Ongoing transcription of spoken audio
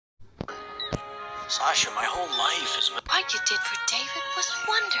Sasha, my whole life has been... What you did for David was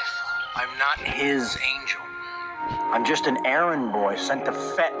wonderful. I'm not his angel. I'm just an errand boy sent to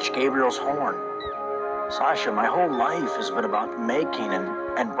fetch Gabriel's horn. Sasha, my whole life has been about making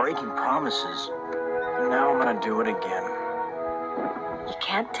and breaking promises. And now I'm gonna do it again. You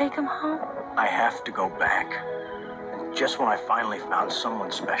can't take him home? I have to go back. And just when I finally found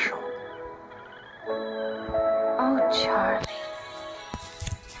someone special. Oh, Charlie.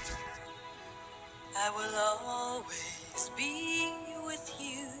 I will always be with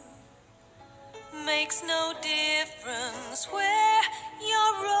you. Makes no difference where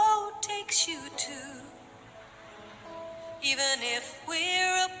your road takes you to. Even if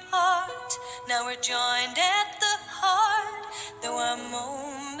we're apart, now we're joined at the heart. Though our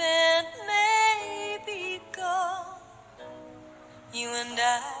moment may be gone, you and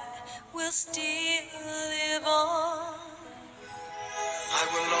I will still live on. I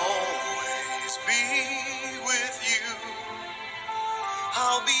will always be with you.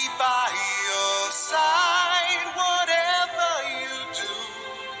 I'll be by your side, whatever you do.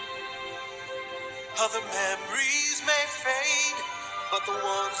 Other memories may fade, but the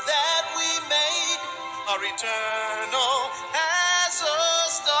ones that we made are eternal as a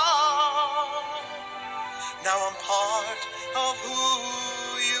star. Now I'm part of who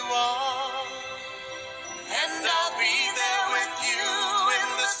you are, and I'll be there with you in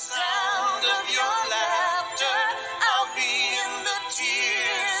the sound of your laughter. I'll be in the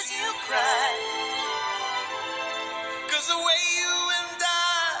tears you cry, 'cause the way you and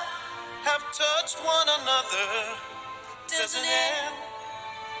I have touched one another doesn't end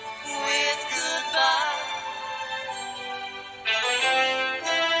with goodbye.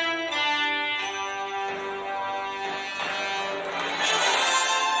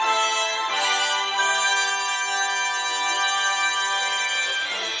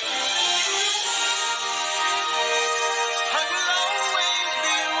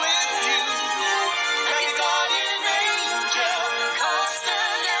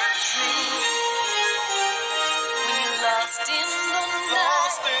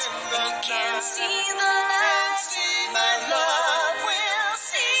 Can't see the light, my love will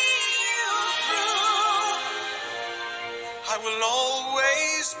see you through. I will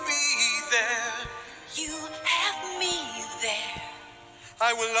always be there. You have me there.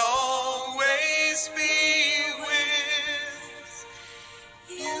 I will always be with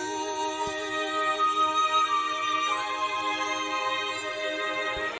You.